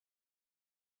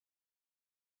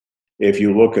If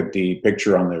you look at the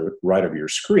picture on the right of your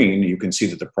screen, you can see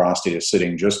that the prostate is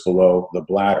sitting just below the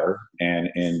bladder, and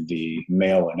in the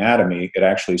male anatomy, it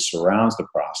actually surrounds the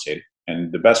prostate.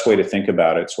 And the best way to think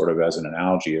about it, sort of as an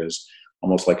analogy, is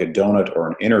almost like a donut or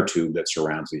an inner tube that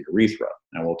surrounds the urethra.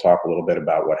 And we'll talk a little bit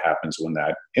about what happens when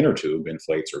that inner tube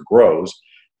inflates or grows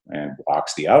and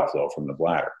blocks the outflow from the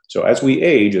bladder. So as we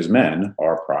age as men,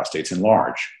 our prostates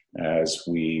enlarge. As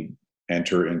we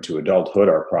enter into adulthood,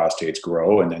 our prostates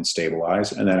grow and then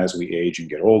stabilize. And then as we age and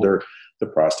get older, the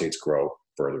prostates grow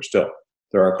further still.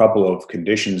 There are a couple of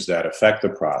conditions that affect the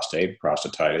prostate.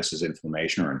 Prostatitis is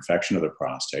inflammation or infection of the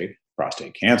prostate.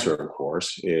 Prostate cancer, of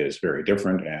course, is very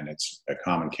different, and it's a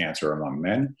common cancer among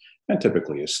men and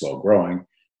typically is slow growing.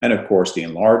 And of course, the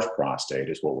enlarged prostate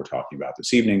is what we're talking about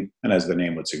this evening. And as the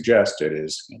name would suggest, it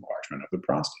is enlargement of the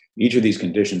prostate. Each of these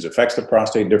conditions affects the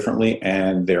prostate differently,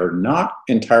 and they're not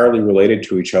entirely related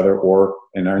to each other or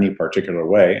in any particular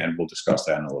way. And we'll discuss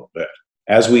that in a little bit.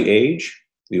 As we age,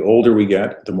 the older we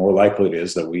get, the more likely it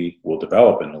is that we will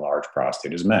develop an enlarged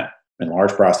prostate as men.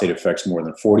 Enlarged prostate affects more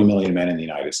than 40 million men in the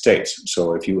United States.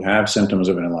 So if you have symptoms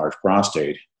of an enlarged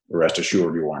prostate, rest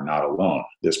assured you are not alone.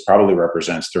 This probably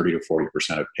represents 30 to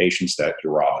 40% of patients that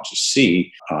urologists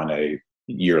see on a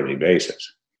yearly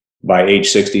basis. By age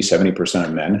 60, 70%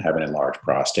 of men have an enlarged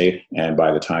prostate. And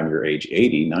by the time you're age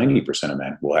 80, 90% of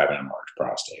men will have an enlarged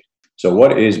prostate. So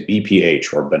what is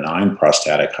BPH, or benign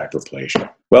prostatic hyperplasia?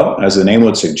 Well, as the name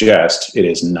would suggest, it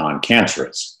is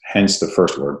non-cancerous, hence the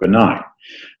first word benign.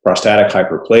 Prostatic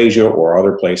hyperplasia, or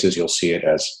other places you'll see it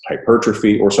as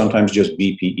hypertrophy, or sometimes just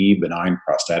BPE, benign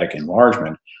prostatic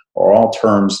enlargement, are all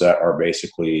terms that are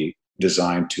basically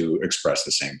designed to express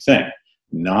the same thing: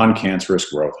 non-cancerous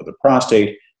growth of the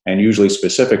prostate, and usually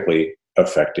specifically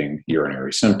affecting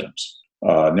urinary symptoms.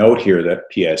 Note here that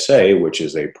PSA, which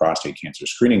is a prostate cancer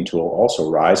screening tool, also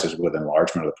rises with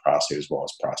enlargement of the prostate as well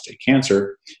as prostate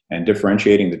cancer, and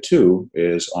differentiating the two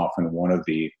is often one of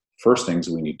the first things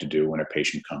we need to do when a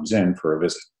patient comes in for a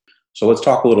visit. So let's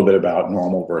talk a little bit about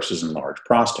normal versus enlarged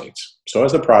prostates. So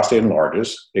as the prostate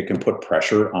enlarges, it can put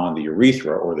pressure on the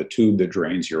urethra, or the tube that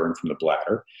drains urine from the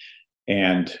bladder,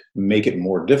 and make it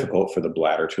more difficult for the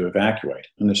bladder to evacuate.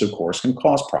 And this, of course, can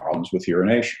cause problems with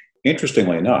urination.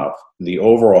 Interestingly enough, the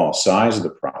overall size of the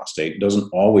prostate doesn't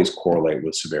always correlate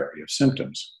with severity of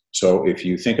symptoms. So if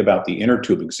you think about the inner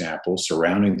tube example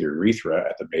surrounding the urethra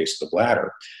at the base of the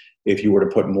bladder, if you were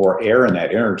to put more air in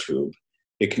that inner tube,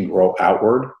 it can grow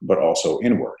outward, but also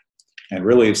inward. And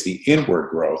really, it's the inward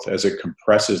growth as it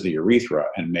compresses the urethra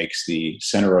and makes the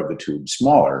center of the tube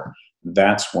smaller.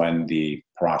 That's when the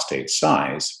prostate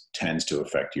size tends to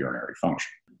affect urinary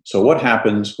function. So what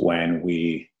happens when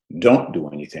we don't do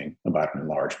anything about an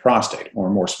enlarged prostate, or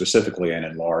more specifically, an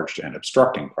enlarged and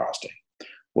obstructing prostate?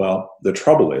 Well, the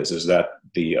trouble is that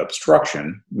the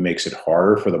obstruction makes it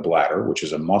harder for the bladder, which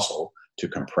is a muscle, to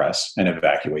compress and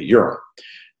evacuate urine.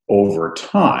 Over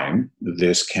time,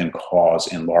 this can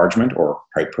cause enlargement or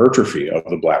hypertrophy of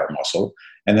the bladder muscle,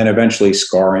 and then eventually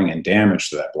scarring and damage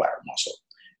to that bladder muscle.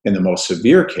 In the most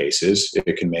severe cases,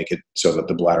 it can make it so that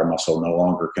the bladder muscle no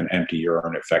longer can empty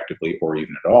urine effectively or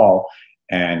even at all,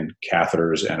 and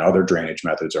catheters and other drainage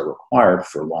methods are required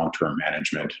for long-term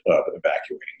management of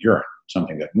evacuating urine,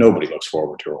 something that nobody looks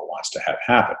forward to or wants to have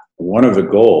happen. One of the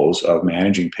goals of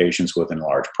managing patients with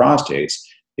enlarged prostates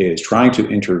is trying to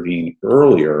intervene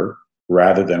earlier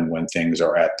rather than when things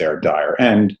are at their dire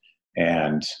end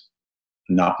and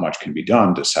not much can be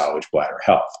done to salvage bladder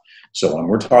health. So when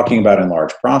we're talking about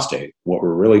enlarged prostate, what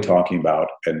we're really talking about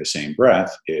in the same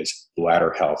breath is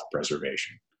bladder health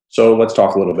preservation. So let's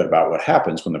talk a little bit about what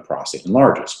happens when the prostate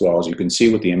enlarges. Well, as you can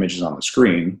see with the images on the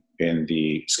screen, in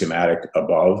the schematic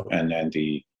above and then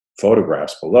the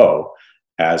photographs below,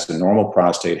 as the normal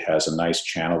prostate has a nice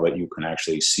channel that you can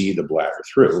actually see the bladder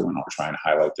through, and I'll try and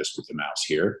highlight this with the mouse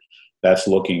here. That's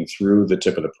looking through the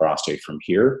tip of the prostate from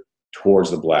here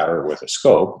towards the bladder with a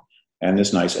scope, and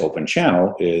this nice open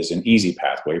channel is an easy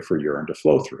pathway for urine to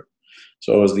flow through.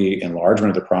 So as the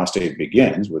enlargement of the prostate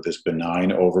begins with this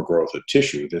benign overgrowth of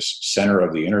tissue, this center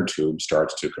of the inner tube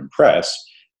starts to compress,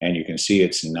 and you can see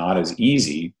it's not as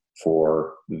easy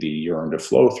for the urine to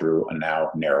flow through a now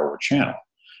narrower channel.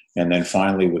 And then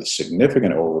finally, with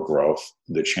significant overgrowth,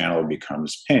 the channel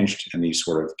becomes pinched, and these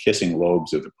sort of kissing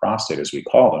lobes of the prostate, as we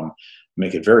call them,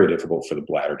 make it very difficult for the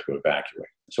bladder to evacuate.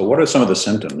 So what are some of the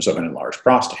symptoms of an enlarged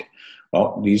prostate?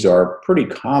 Well, these are pretty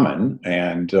common,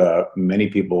 and many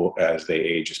people, as they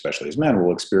age, especially as men,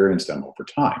 will experience them over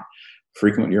time.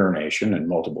 Frequent urination and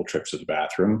multiple trips to the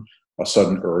bathroom, a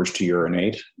sudden urge to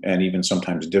urinate, and even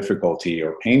sometimes difficulty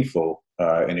or painful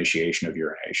initiation of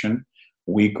urination,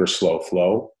 weak or slow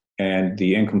flow, and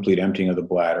the incomplete emptying of the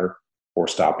bladder or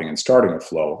stopping and starting a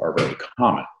flow are very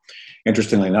common.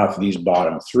 Interestingly enough, these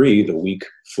bottom three, the weak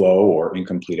flow or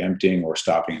incomplete emptying or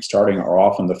stopping and starting, are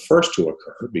often the first to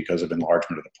occur because of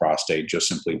enlargement of the prostate, just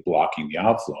simply blocking the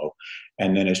outflow.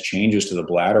 And then as changes to the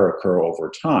bladder occur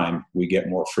over time, we get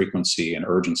more frequency and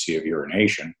urgency of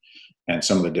urination and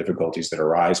some of the difficulties that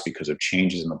arise because of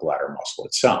changes in the bladder muscle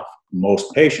itself.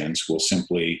 Most patients will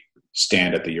simply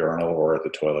stand at the urinal or at the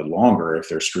toilet longer if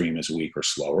their stream is weak or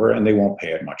slower, and they won't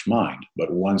pay it much mind.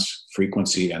 But once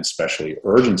frequency and especially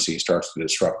urgency starts to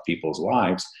disrupt people's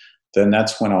lives, then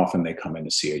that's when often they come in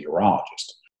to see a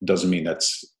urologist. Doesn't mean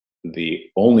that's the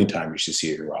only time you should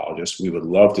see a urologist. We would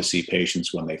love to see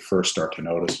patients when they first start to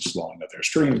notice a slowing of their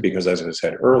stream because, as I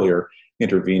said earlier,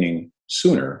 intervening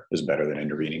sooner is better than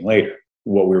intervening later.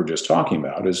 What we were just talking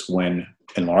about is when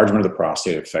enlargement of the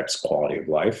prostate affects quality of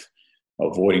life,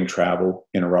 avoiding travel,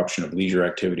 interruption of leisure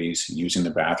activities, using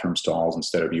the bathroom stalls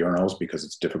instead of urinals because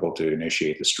it's difficult to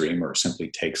initiate the stream or simply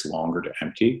takes longer to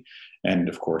empty, and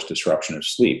of course, disruption of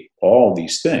sleep. All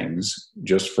these things,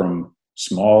 just from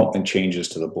small changes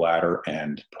to the bladder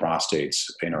and prostate's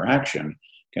interaction,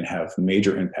 can have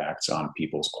major impacts on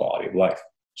people's quality of life.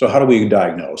 So how do we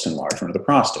diagnose enlargement of the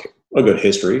prostate? A good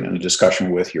history and a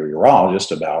discussion with your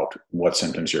urologist about what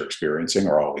symptoms you're experiencing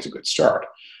are always a good start.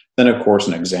 Then, of course,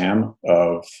 an exam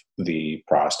of the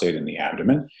prostate and the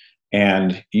abdomen,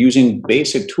 and using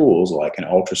basic tools like an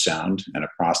ultrasound and a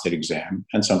prostate exam,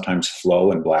 and sometimes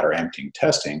flow and bladder emptying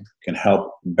testing can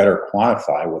help better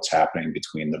quantify what's happening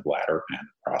between the bladder and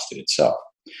the prostate itself.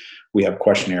 We have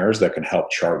questionnaires that can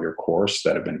help chart your course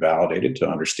that have been validated to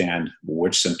understand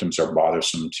which symptoms are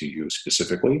bothersome to you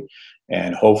specifically,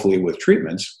 and hopefully with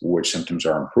treatments, which symptoms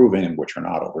are improving and which are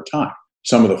not over time.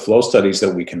 Some of the flow studies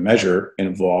that we can measure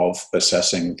involve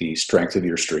assessing the strength of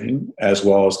your stream, as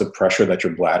well as the pressure that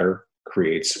your bladder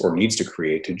creates or needs to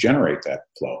create to generate that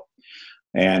flow.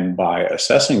 And by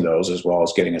assessing those, as well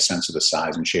as getting a sense of the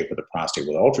size and shape of the prostate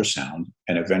with ultrasound,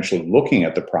 and eventually looking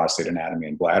at the prostate anatomy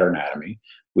and bladder anatomy,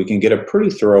 we can get a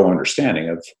pretty thorough understanding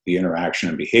of the interaction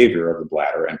and behavior of the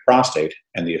bladder and prostate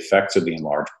and the effects of the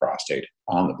enlarged prostate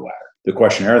on the bladder. The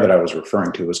questionnaire that I was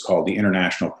referring to is called the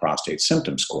International Prostate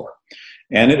Symptom Score.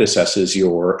 And it assesses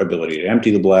your ability to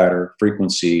empty the bladder,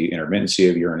 frequency, intermittency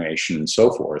of urination, and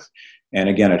so forth. And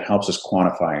again, it helps us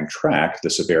quantify and track the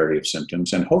severity of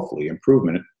symptoms and hopefully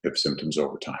improvement of symptoms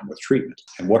over time with treatment.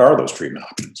 And what are those treatment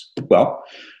options? Well,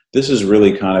 this is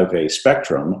really kind of a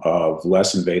spectrum of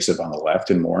less invasive on the left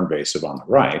and more invasive on the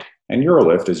right. And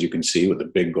UroLift, as you can see with the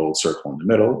big gold circle in the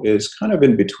middle, is kind of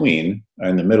in between,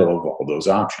 in the middle of all those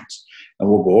options. And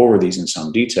we'll go over these in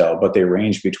some detail, but they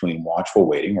range between watchful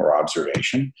waiting or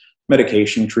observation,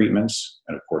 medication treatments,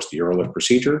 and of course the UroLift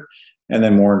procedure, and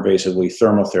then more invasively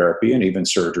thermotherapy and even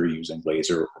surgery using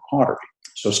laser or cautery.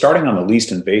 So starting on the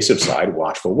least invasive side,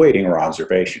 watchful waiting or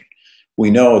observation. We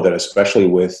know that especially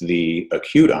with the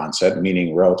acute onset,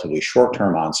 meaning relatively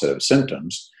short-term onset of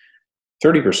symptoms,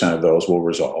 30% of those will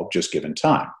resolve just given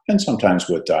time, and sometimes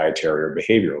with dietary or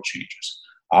behavioral changes.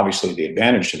 Obviously, the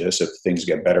advantage to this, if things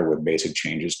get better with basic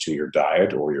changes to your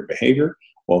diet or your behavior,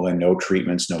 well, then no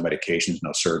treatments, no medications,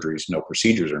 no surgeries, no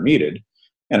procedures are needed.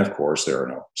 And of course, there are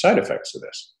no side effects to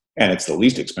this. And it's the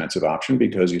least expensive option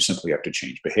because you simply have to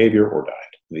change behavior or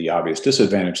diet. The obvious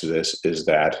disadvantage to this is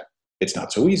that it's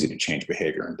not so easy to change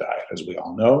behavior and diet. As we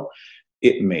all know,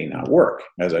 it may not work.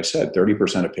 As I said,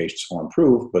 30% of patients will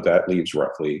improve, but that leaves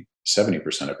roughly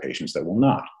 70% of patients that will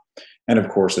not. And of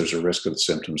course, there's a risk that the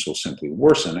symptoms will simply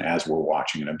worsen as we're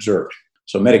watching and observing.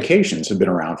 So medications have been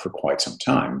around for quite some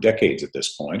time, decades at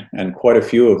this point, and quite a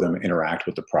few of them interact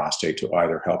with the prostate to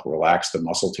either help relax the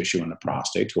muscle tissue in the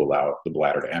prostate to allow the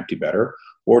bladder to empty better,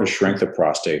 or to shrink the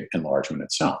prostate enlargement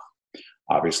itself.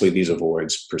 Obviously,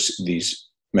 these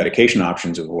medication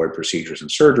options avoid procedures and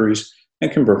surgeries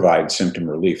and can provide symptom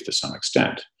relief to some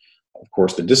extent. Of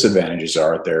course, the disadvantages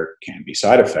are there can be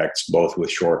side effects both with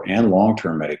short and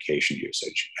long-term medication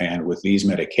usage. And with these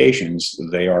medications,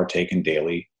 they are taken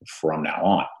daily from now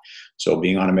on. So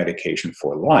being on a medication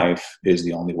for life is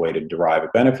the only way to derive a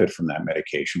benefit from that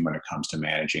medication when it comes to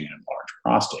managing an enlarged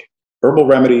prostate. Herbal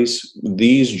remedies,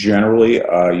 these generally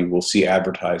you will see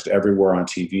advertised everywhere on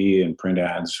TV and print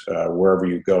ads, wherever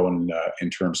you go in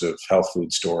terms of health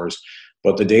food stores,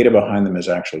 but the data behind them is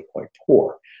actually quite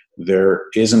poor. There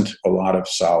isn't a lot of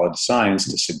solid science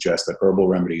to suggest that herbal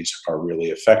remedies are really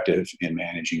effective in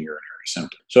managing urinary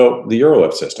symptoms. So the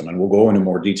UroLift system, and we'll go into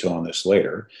more detail on this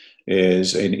later,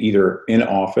 is an either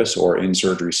in-office or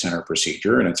in-surgery center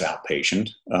procedure, and it's outpatient.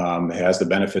 It has the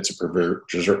benefits of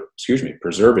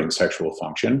preserving sexual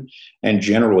function and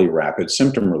generally rapid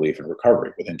symptom relief and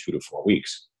recovery within 2 to 4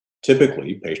 weeks.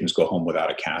 Typically, patients go home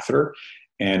without a catheter,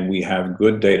 and we have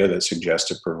good data that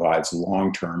suggests it provides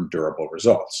long-term durable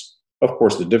results. Of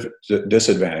course, the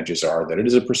disadvantages are that it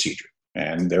is a procedure,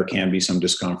 and there can be some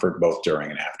discomfort both during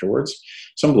and afterwards,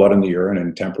 some blood in the urine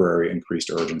and temporary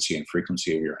increased urgency and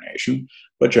frequency of urination,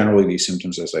 but generally these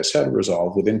symptoms, as I said,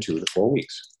 resolve within 2 to 4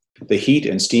 weeks. The heat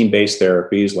and steam-based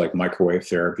therapies like microwave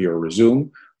therapy or Rezum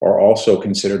are also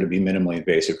considered to be minimally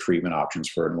invasive treatment options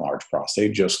for enlarged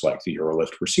prostate, just like the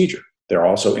UroLift procedure. They're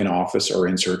also in-office or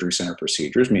in-surgery center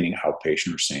procedures, meaning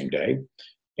outpatient or same day,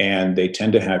 and they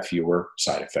tend to have fewer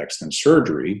side effects than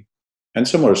surgery and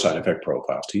similar side effect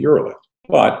profiles to UroLift.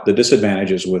 But the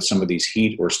disadvantages with some of these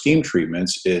heat or steam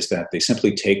treatments is that they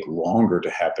simply take longer to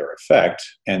have their effect,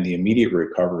 and the immediate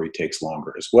recovery takes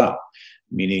longer as well,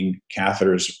 meaning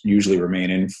catheters usually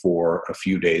remain in for a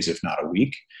few days, if not a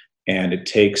week, and it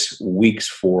takes weeks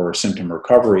for symptom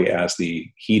recovery as the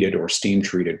heated or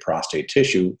steam-treated prostate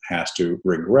tissue has to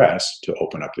regress to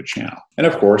open up the channel. And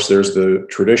of course, there's the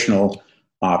traditional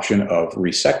option of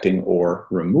resecting or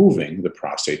removing the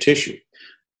prostate tissue.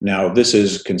 Now, this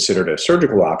is considered a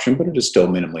surgical option, but it is still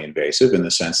minimally invasive in the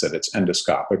sense that it's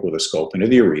endoscopic with a scope into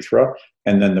the urethra,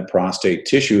 and then the prostate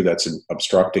tissue that's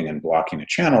obstructing and blocking the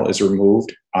channel is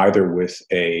removed either with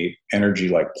a energy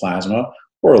like plasma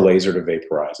or a laser to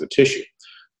vaporize the tissue.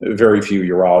 Very few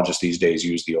urologists these days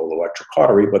use the old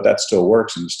electrocautery, but that still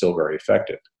works and is still very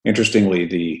effective. Interestingly,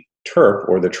 the TURP,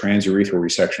 or the transurethral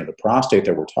resection of the prostate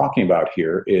that we're talking about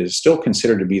here, is still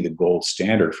considered to be the gold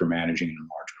standard for managing an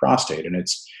enlarged prostate, and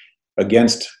it's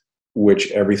against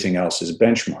which everything else is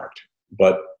benchmarked.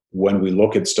 But when we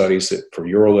look at studies for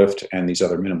UroLift and these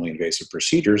other minimally invasive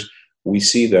procedures, we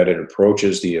see that it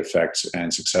approaches the effects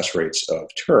and success rates of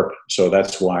TURP. So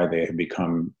that's why they have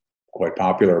become quite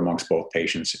popular amongst both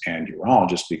patients and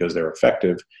urologists, because they're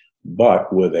effective,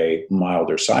 but with a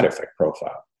milder side effect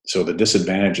profile. So the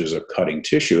disadvantages of cutting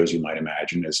tissue, as you might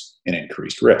imagine, is an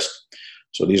increased risk.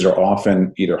 So these are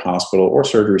often either hospital or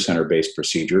surgery center-based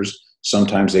procedures.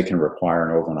 Sometimes they can require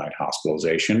an overnight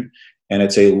hospitalization, and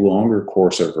it's a longer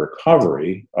course of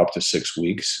recovery, up to 6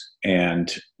 weeks.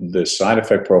 And the side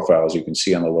effect profile, as you can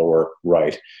see on the lower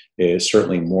right, is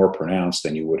certainly more pronounced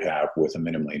than you would have with a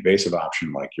minimally invasive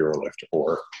option like UroLift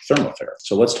or thermotherapy.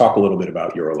 So let's talk a little bit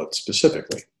about UroLift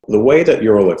specifically. The way that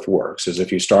UroLift works is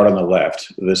if you start on the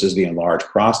left, this is the enlarged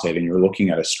prostate, and you're looking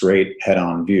at a straight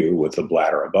head-on view with the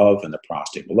bladder above and the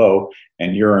prostate below,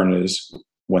 and urine is,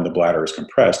 when the bladder is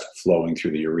compressed, flowing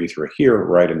through the urethra here,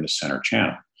 right in the center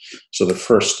channel. So the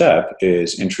first step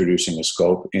is introducing a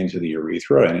scope into the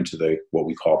urethra and into the what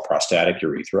we call prostatic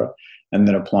urethra, and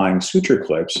then applying suture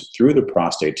clips through the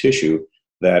prostate tissue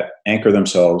that anchor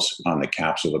themselves on the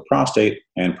capsule of the prostate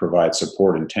and provide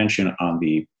support and tension on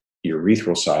the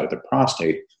urethral side of the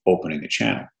prostate, opening the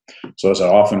channel. So as I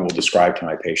often will describe to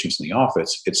my patients in the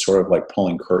office, it's sort of like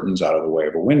pulling curtains out of the way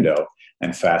of a window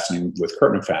and fastening with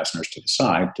curtain fasteners to the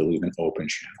side to leave an open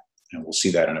channel. And we'll see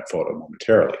that in a photo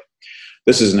momentarily.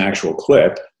 This is an actual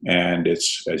clip, and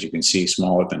it's, as you can see,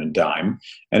 smaller than a dime,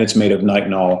 and it's made of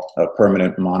nitinol, a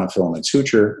permanent monofilament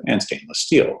suture, and stainless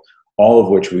steel, all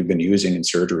of which we've been using in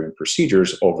surgery and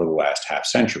procedures over the last half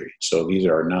century. So these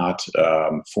are not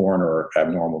foreign or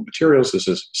abnormal materials. This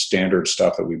is standard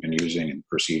stuff that we've been using in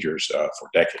procedures for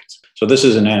decades. So this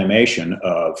is an animation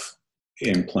of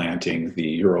implanting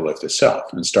the UroLift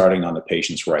itself. And starting on the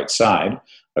patient's right side,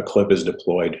 a clip is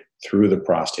deployed through the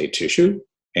prostate tissue,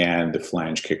 and the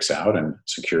flange kicks out and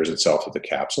secures itself to the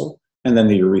capsule. And then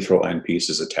the urethral end piece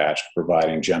is attached,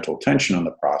 providing gentle tension on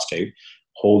the prostate,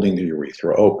 holding the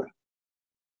urethra open.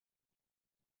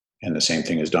 And the same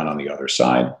thing is done on the other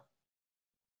side.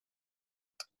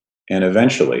 And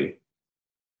eventually,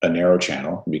 a narrow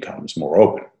channel becomes more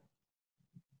open.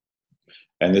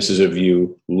 And this is a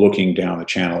view looking down the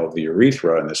channel of the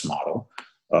urethra in this model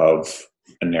of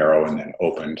a narrow and then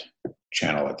opened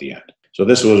channel at the end. So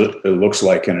this was, it looks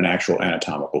like in an actual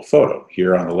anatomical photo.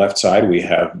 Here on the left side, we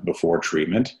have before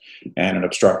treatment and an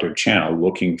obstructive channel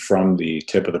looking from the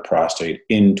tip of the prostate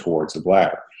in towards the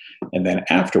bladder. And then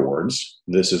afterwards,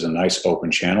 this is a nice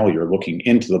open channel. You're looking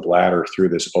into the bladder through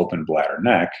this open bladder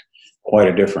neck. Quite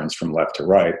a difference from left to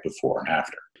right, before and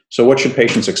after. So what should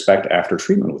patients expect after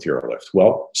treatment with UroLift?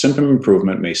 Well, symptom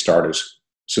improvement may start as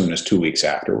soon as 2 weeks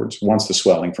afterwards. Once the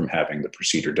swelling from having the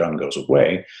procedure done goes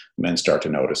away, men start to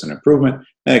notice an improvement,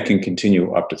 and it can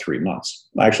continue up to 3 months.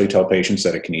 I actually tell patients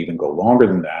that it can even go longer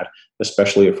than that,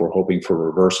 especially if we're hoping for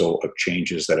reversal of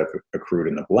changes that have accrued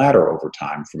in the bladder over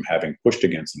time from having pushed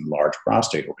against an enlarged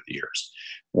prostate over the years.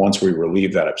 Once we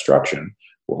relieve that obstruction,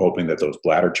 we're hoping that those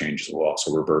bladder changes will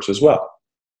also reverse as well,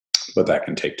 but that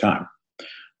can take time.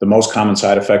 The most common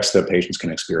side effects that patients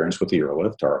can experience with the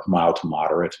UroLift are mild to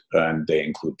moderate, and they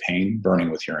include pain, burning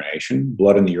with urination,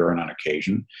 blood in the urine on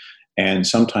occasion, and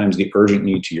sometimes the urgent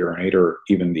need to urinate or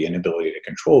even the inability to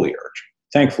control the urge.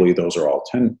 Thankfully, those are all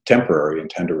temporary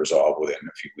and tend to resolve within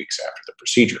a few weeks after the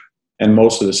procedure. And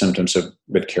most of the symptoms have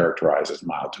been characterized as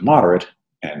mild to moderate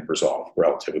and resolve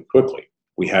relatively quickly.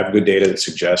 We have good data that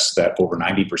suggests that over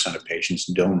 90% of patients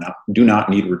do not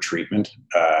need retreatment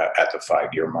at the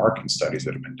 5-year mark in studies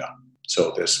that have been done.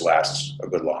 So this lasts a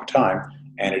good long time,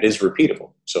 and it is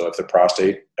repeatable. So if the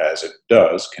prostate, as it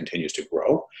does, continues to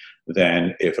grow,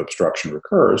 then if obstruction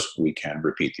recurs, we can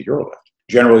repeat the UroLift.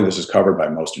 Generally, this is covered by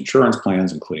most insurance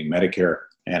plans, including Medicare,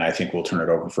 and I think we'll turn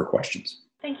it over for questions.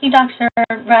 Thank you, Dr.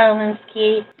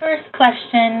 Radolinski. First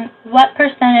question, what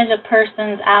percentage of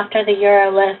persons after the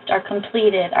UroLift are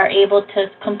completed are able to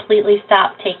completely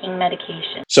stop taking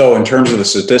medication? So in terms of the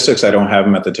statistics, I don't have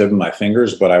them at the tip of my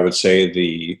fingers, but I would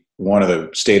say one of the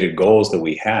stated goals that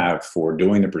we have for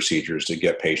doing the procedure is to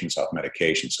get patients off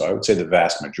medication. So I would say the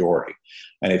vast majority.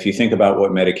 And if you think about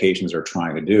what medications are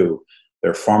trying to do,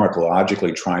 they're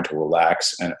pharmacologically trying to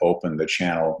relax and open the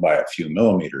channel by a few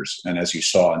millimeters. And as you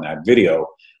saw in that video,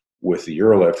 with the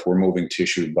UroLift, we're moving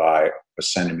tissue by a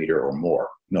centimeter or more.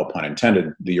 No pun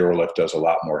intended, the UroLift does a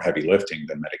lot more heavy lifting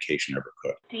than medication ever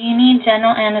could. Do you need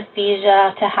general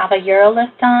anesthesia to have a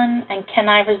UroLift done? And can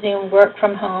I resume work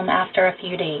from home after a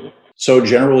few days? So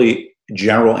generally,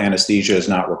 general anesthesia is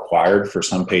not required. For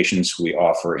some patients, we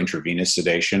offer intravenous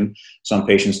sedation. Some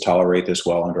patients tolerate this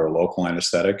well under a local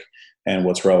anesthetic. And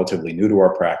what's relatively new to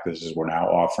our practice is we're now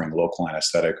offering local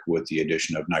anesthetic with the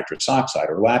addition of nitrous oxide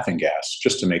or laughing gas,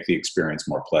 just to make the experience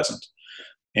more pleasant.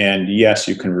 And yes,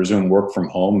 you can resume work from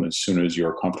home as soon as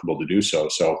you're comfortable to do so.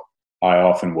 So I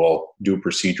often will do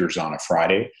procedures on a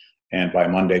Friday, and by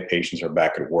Monday, patients are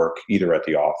back at work, either at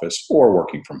the office or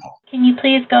working from home. Can you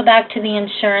please go back to the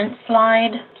insurance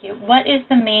slide? What is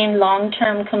the main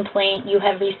long-term complaint you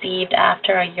have received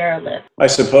after a UroLift? I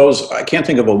suppose I can't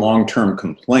think of a long-term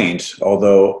complaint,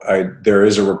 although there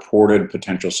is a reported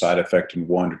potential side effect in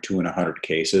 1 to 2 in 100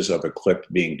 cases of a clip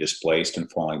being displaced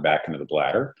and falling back into the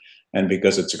bladder. And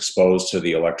because it's exposed to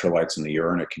the electrolytes in the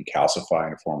urine, it can calcify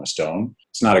and form a stone.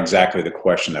 It's not exactly the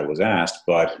question that was asked,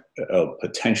 but a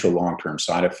potential long-term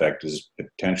side effect is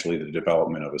potentially the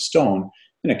development of a stone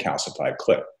in a calcified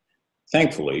clip.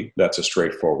 Thankfully, that's a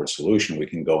straightforward solution. We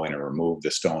can go in and remove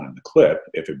the stone in the clip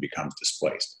if it becomes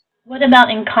displaced. What about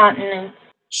incontinence?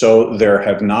 So there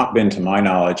have not been, to my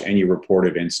knowledge, any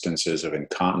reported instances of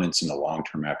incontinence in the long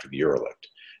term after the UroLift.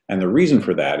 And the reason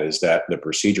for that is that the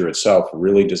procedure itself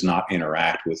really does not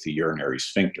interact with the urinary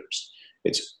sphincters.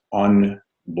 It's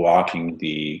unblocking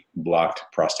the blocked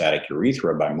prostatic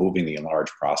urethra by moving the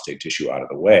enlarged prostate tissue out of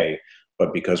the way.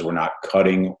 But because we're not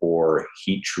cutting or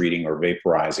heat treating or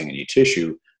vaporizing any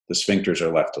tissue, the sphincters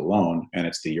are left alone, and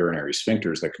it's the urinary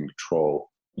sphincters that can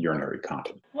control urinary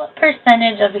continence. What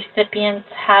percentage of recipients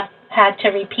have had to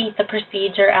repeat the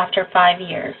procedure after 5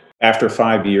 years? After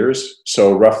 5 years,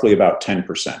 so roughly about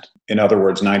 10%. In other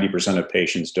words, 90% of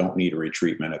patients don't need a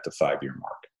retreatment at the 5-year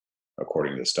mark,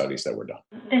 according to the studies that were done.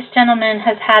 This gentleman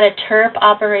has had a TURP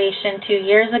operation 2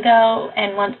 years ago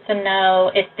and wants to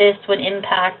know if this would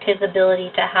impact his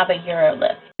ability to have a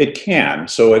UroLift. It can.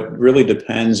 So it really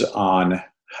depends on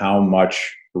how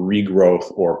much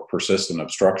regrowth or persistent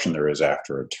obstruction there is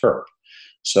after a TURP.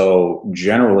 So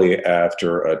generally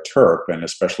after a TURP, and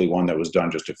especially one that was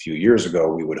done just a few years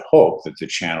ago, we would hope that the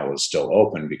channel is still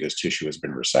open because tissue has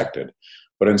been resected.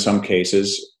 But in some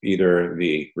cases, either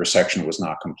the resection was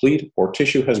not complete or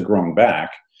tissue has grown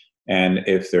back. And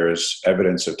if there's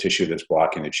evidence of tissue that's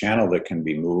blocking the channel that can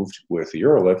be moved with the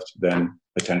UroLift, then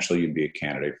potentially you'd be a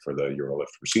candidate for the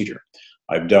UroLift procedure.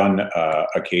 I've done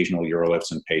occasional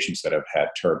UroLifts in patients that have had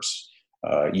TURPs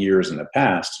years in the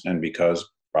past, and because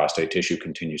prostate tissue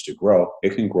continues to grow,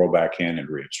 it can grow back in and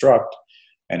reobstruct.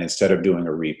 And instead of doing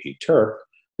a repeat TURP,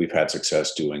 we've had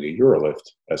success doing a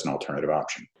UroLift as an alternative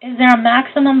option. Is there a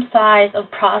maximum size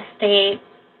of prostate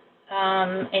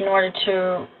in order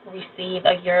to receive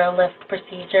a UroLift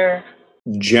procedure?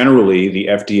 Generally, the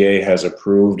FDA has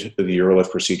approved the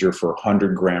UroLift procedure for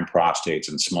 100-gram prostates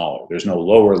and smaller. There's no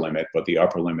lower limit, but the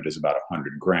upper limit is about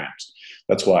 100 grams.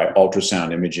 That's why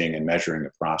ultrasound imaging and measuring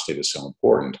the prostate is so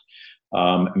important.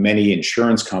 Many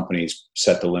insurance companies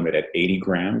set the limit at 80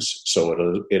 grams,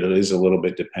 so it is a little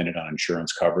bit dependent on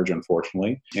insurance coverage,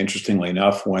 unfortunately. Interestingly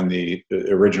enough, when the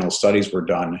original studies were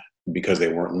done, because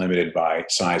they weren't limited by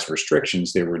size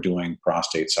restrictions, they were doing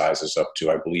prostate sizes up to,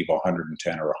 I believe,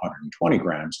 110 or 120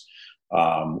 grams.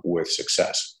 with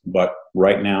success. But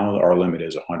right now, our limit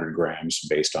is 100 grams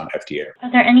based on FDA.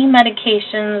 Are there any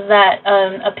medications that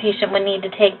a patient would need to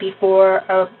take before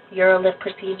a UroLift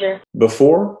procedure?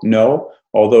 Before, no.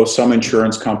 Although some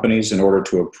insurance companies, in order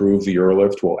to approve the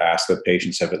UroLift, will ask that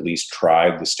patients have at least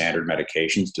tried the standard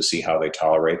medications to see how they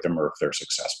tolerate them or if they're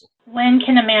successful. When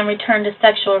can a man return to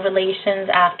sexual relations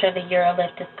after the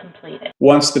UroLift is completed?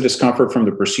 Once the discomfort from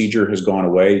the procedure has gone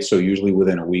away, so usually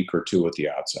within a week or two at the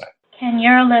outside. Can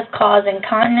UroLift cause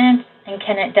incontinence, and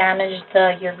can it damage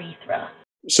the urethra?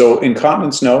 So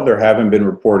incontinence, no, there haven't been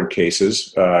reported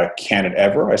cases. Can it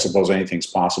ever? I suppose anything's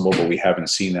possible, but we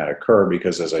haven't seen that occur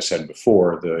because, as I said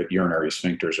before, the urinary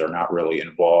sphincters are not really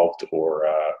involved or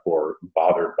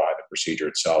bothered by the procedure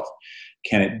itself.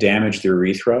 Can it damage the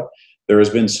urethra? There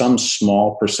has been some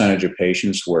small percentage of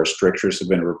patients where strictures have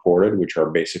been reported, which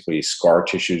are basically scar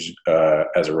tissues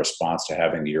as a response to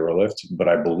having the UroLift, but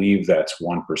I believe that's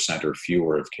 1% or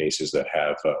fewer of cases that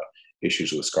have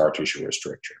issues with scar tissue or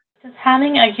stricture. Does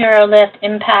having a UroLift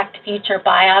impact future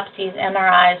biopsies,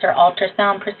 MRIs, or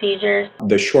ultrasound procedures?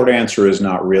 The short answer is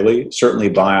not really.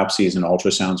 Certainly biopsies and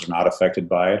ultrasounds are not affected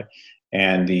by it.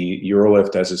 And the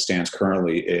UroLift as it stands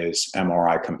currently is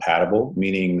MRI compatible,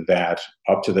 meaning that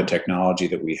up to the technology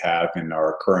that we have in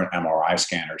our current MRI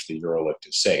scanners, the UroLift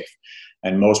is safe.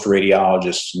 And most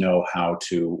radiologists know how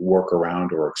to work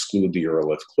around or exclude the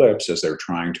UroLift clips as they're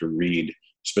trying to read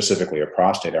specifically a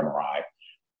prostate MRI.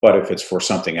 But if it's for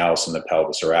something else in the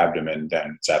pelvis or abdomen,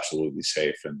 then it's absolutely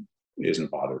safe and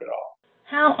isn't bothered at all.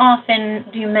 How often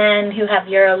do men who have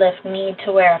UroLift need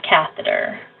to wear a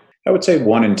catheter? I would say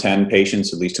 1 in 10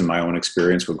 patients, at least in my own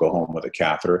experience, would go home with a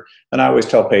catheter. And I always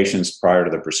tell patients prior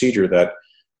to the procedure that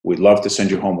we'd love to send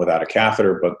you home without a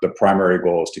catheter, but the primary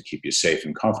goal is to keep you safe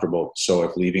and comfortable. So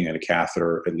if leaving a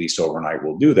catheter, at least overnight,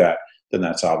 will do that, then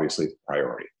that's obviously the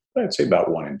priority. But I'd say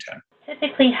about 1 in 10.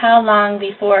 Typically, how long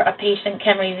before a patient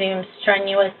can resume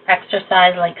strenuous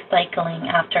exercise like cycling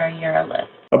after a UroLift?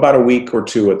 About a week or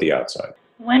two at the outside.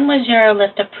 When was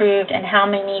UroLift approved, and how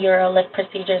many UroLift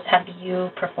procedures have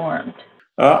you performed?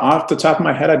 Off the top of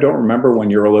my head, I don't remember when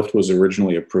UroLift was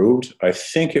originally approved. I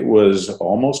think it was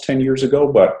almost 10 years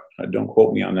ago, but don't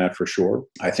quote me on that for sure.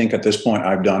 I think at this point,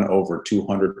 I've done over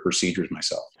 200 procedures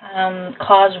myself.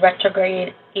 Cause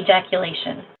retrograde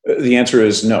ejaculation? The answer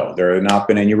is no. There have not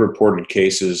been any reported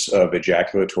cases of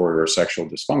ejaculatory or sexual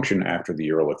dysfunction after the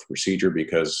UroLift procedure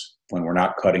because when we're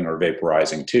not cutting or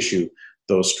vaporizing tissue,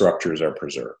 those structures are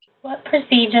preserved. What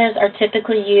procedures are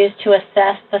typically used to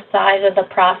assess the size of the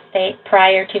prostate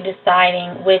prior to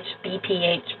deciding which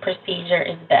BPH procedure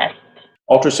is best?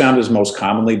 Ultrasound is most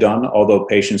commonly done, although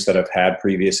patients that have had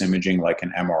previous imaging like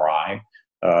an MRI,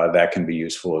 that can be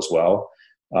useful as well.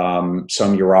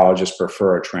 Some urologists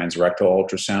prefer a transrectal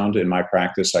ultrasound. In my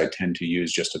practice, I tend to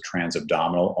use just a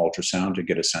transabdominal ultrasound to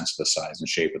get a sense of the size and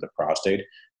shape of the prostate.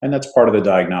 And that's part of the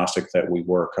diagnostic that we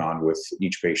work on with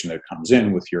each patient that comes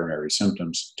in with urinary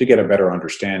symptoms to get a better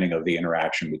understanding of the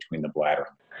interaction between the bladder.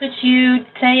 Could you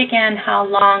say again how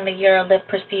long the UroLift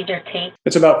procedure takes?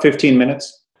 It's about 15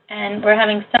 minutes. And we're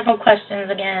having several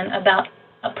questions again about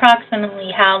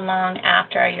approximately how long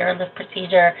after a UroLift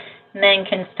procedure men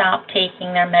can stop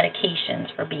taking their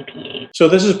medications for BPH. So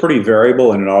this is pretty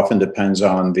variable and it often depends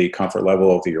on the comfort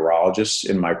level of the urologist.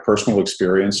 In my personal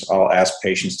experience, I'll ask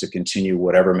patients to continue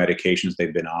whatever medications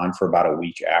they've been on for about a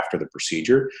week after the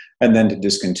procedure and then to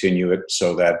discontinue it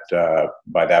so that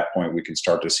by that point we can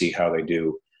start to see how they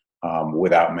do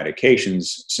without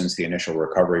medications since the initial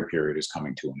recovery period is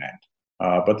coming to an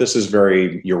end. But this is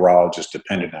very urologist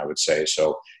dependent, I would say.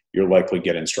 So you'll likely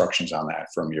get instructions on that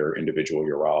from your individual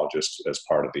urologist as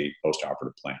part of the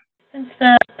postoperative plan. Since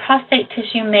the prostate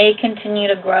tissue may continue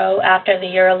to grow after the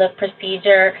UroLift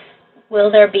procedure, will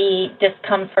there be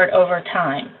discomfort over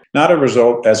time? Not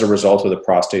as a result of the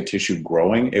prostate tissue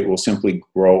growing. It will simply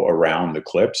grow around the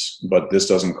clips, but this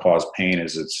doesn't cause pain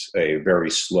as it's a very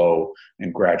slow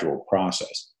and gradual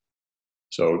process.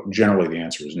 So generally the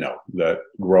answer is no. The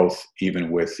growth,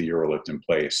 even with the UroLift in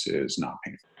place, is not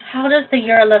painful. How does the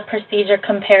UroLift procedure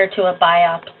compare to a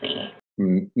biopsy?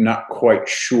 I'm not quite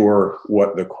sure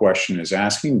what the question is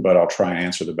asking, but I'll try and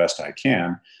answer the best I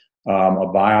can. A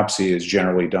biopsy is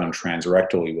generally done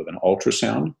transrectally with an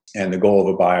ultrasound, and the goal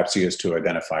of a biopsy is to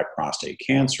identify prostate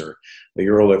cancer. The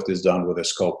UroLift is done with a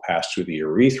scope passed through the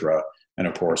urethra, and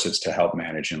of course it's to help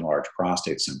manage enlarged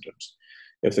prostate symptoms.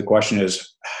 If the question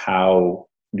is how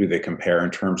do they compare in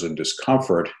terms of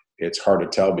discomfort, it's hard to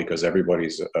tell because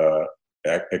everybody's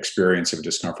experience of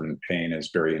discomfort and pain is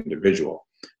very individual.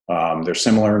 They're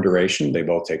similar in duration. They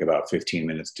both take about 15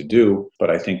 minutes to do,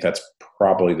 but I think that's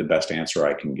probably the best answer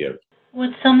I can give.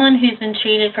 Would someone who's been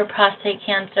treated for prostate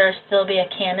cancer still be a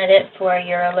candidate for a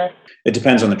UroLift? It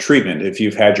depends on the treatment. If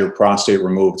you've had your prostate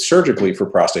removed surgically for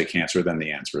prostate cancer, then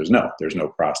the answer is no. There's no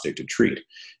prostate to treat.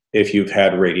 If you've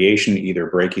had radiation,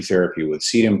 either brachytherapy with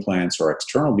seed implants or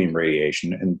external beam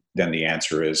radiation, and then the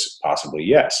answer is possibly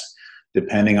yes.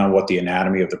 Depending on what the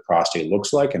anatomy of the prostate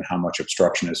looks like and how much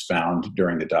obstruction is found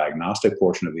during the diagnostic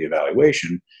portion of the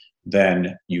evaluation,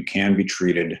 then you can be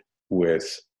treated with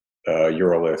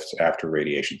UroLift after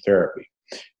radiation therapy.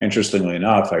 Interestingly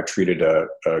enough, I've treated a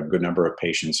good number of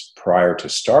patients prior to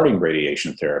starting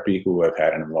radiation therapy who have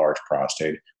had an enlarged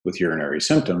prostate with urinary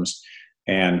symptoms,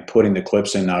 and putting the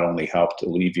clips in not only helped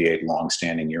alleviate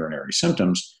long-standing urinary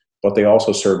symptoms, but they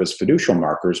also serve as fiducial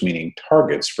markers, meaning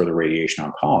targets for the radiation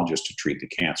oncologist to treat the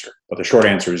cancer. But the short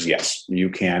answer is yes, you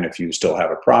can, if you still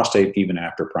have a prostate, even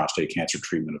after prostate cancer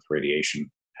treatment with radiation,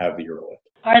 have the UroLift.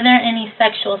 Are there any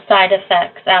sexual side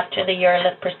effects after the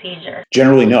UroLift procedure?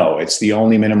 Generally, no. It's the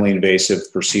only minimally invasive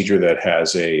procedure that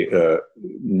has a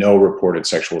no reported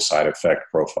sexual side effect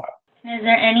profile. Is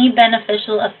there any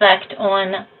beneficial effect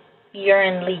on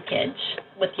urine leakage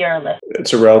with UroLift?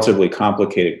 It's a relatively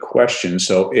complicated question.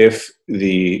 So if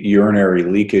the urinary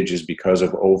leakage is because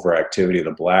of overactivity of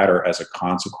the bladder as a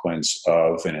consequence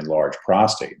of an enlarged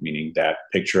prostate, meaning that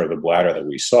picture of the bladder that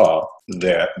we saw,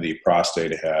 that the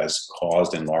prostate has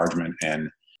caused enlargement and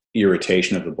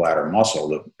irritation of the bladder muscle,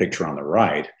 the picture on the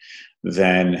right,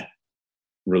 then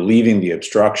relieving the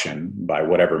obstruction by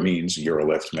whatever means,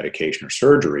 UroLift, medication, or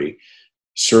surgery,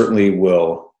 certainly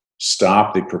will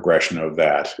stop the progression of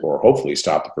that, or hopefully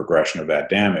stop the progression of that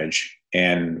damage,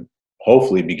 and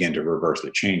hopefully begin to reverse the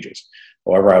changes.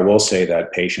 However, I will say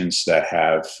that patients that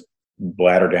have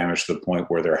bladder damage to the point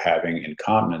where they're having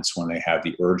incontinence when they have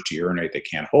the urge to urinate, they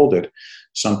can't hold it,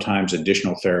 sometimes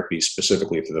additional therapy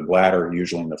specifically for the bladder,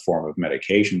 usually in the form of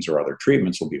medications or other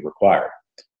treatments, will be required.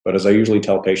 But as I usually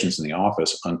tell patients in the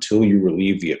office, until you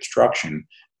relieve the obstruction,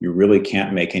 you really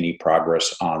can't make any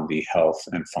progress on the health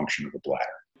and function of the bladder.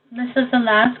 This is the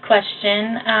last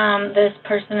question. This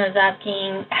person is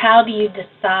asking, how do you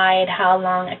decide how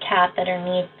long a catheter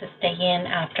needs to stay in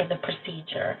after the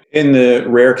procedure? In the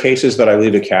rare cases that I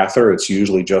leave a catheter, it's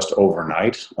usually just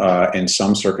overnight. In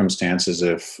some circumstances,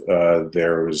 if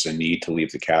there was a need to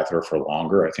leave the catheter for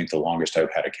longer, I think the longest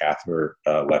I've had a catheter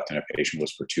left in a patient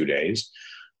was for 2 days.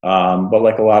 But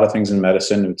like a lot of things in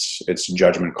medicine, it's a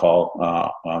judgment call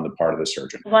on the part of the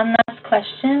surgeon. One last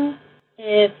question.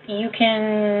 If you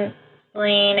can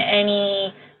explain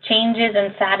any changes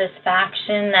in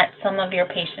satisfaction that some of your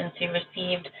patients who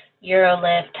received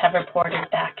UroLift have reported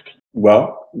back to you.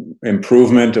 Well,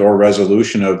 improvement or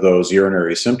resolution of those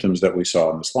urinary symptoms that we saw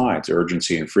in the slides,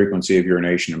 urgency and frequency of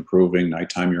urination improving,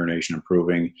 nighttime urination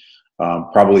improving,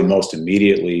 probably most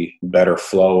immediately better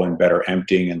flow and better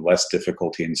emptying and less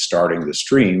difficulty in starting the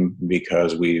stream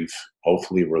because we've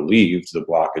hopefully relieved the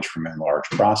blockage from enlarged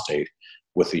prostate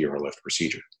with the UroLift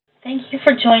procedure. Thank you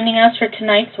for joining us for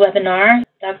tonight's webinar.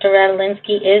 Dr.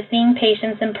 Radolinski is seeing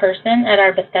patients in person at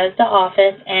our Bethesda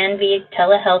office and via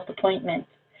telehealth appointments.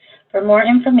 For more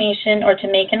information or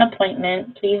to make an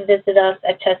appointment, please visit us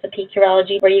at Chesapeake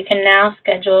Urology, where you can now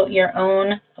schedule your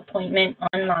own appointment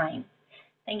online.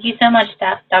 Thank you so much,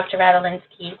 Dr.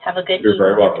 Radolinski. Have a good evening. You're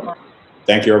very welcome.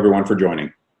 Thank you, everyone, for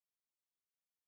joining.